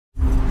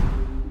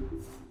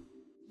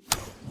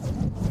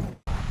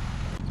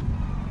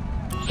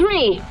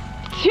3,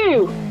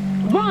 2,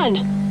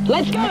 1,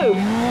 let's go!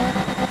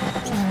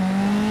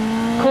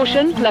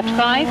 Caution, left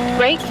 5,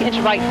 brake,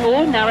 into right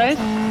 4, narrows,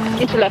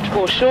 into left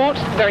 4 short,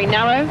 very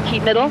narrow,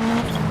 keep middle,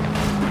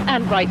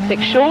 and right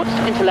 6 short,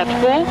 into left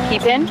 4,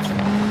 keep in.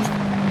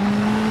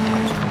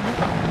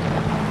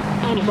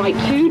 And right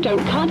 2,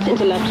 don't cut,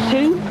 into left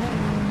 2.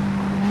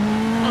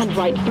 And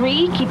right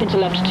 3, keep into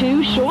left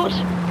 2, short.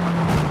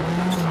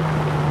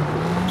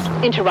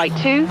 Into right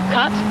 2,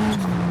 cut.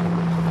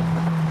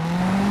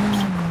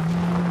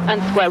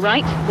 And square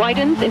right,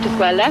 widens into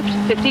square left,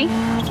 50.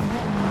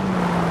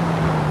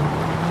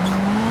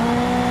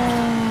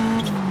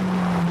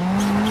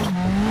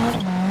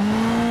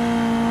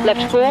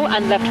 Left 4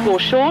 and left 4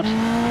 short.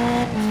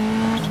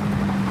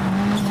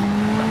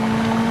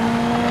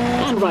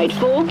 And right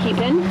 4, keep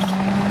in.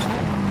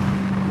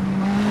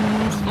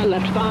 And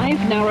left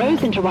 5,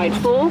 narrows into right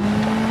 4.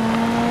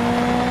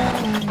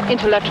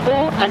 Into left 4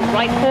 and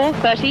right 4,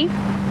 30.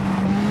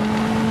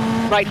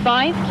 Right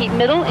 5, keep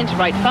middle, into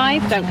right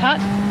 5, don't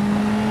cut.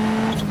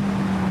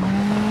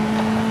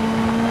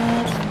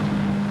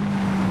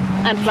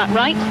 And flat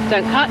right,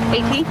 don't cut,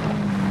 80.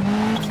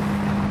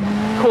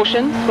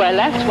 Caution, square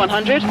left,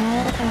 100.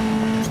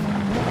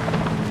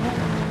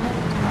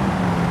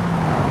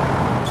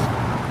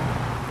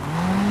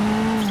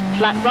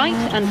 Flat right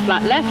and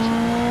flat left.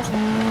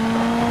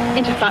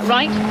 Into flat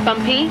right,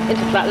 bumpy,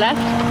 into flat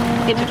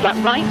left. Into flat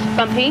right,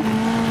 bumpy.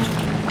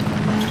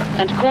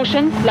 And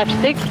caution, left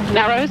 6,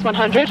 narrows,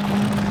 100.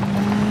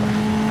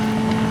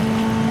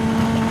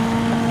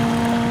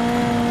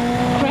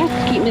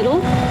 Crest, keep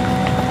middle.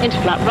 Into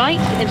flat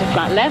right, into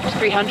flat left,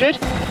 300.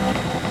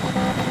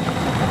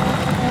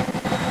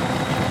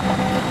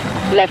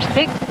 Left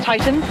 6,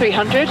 tighten,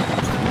 300.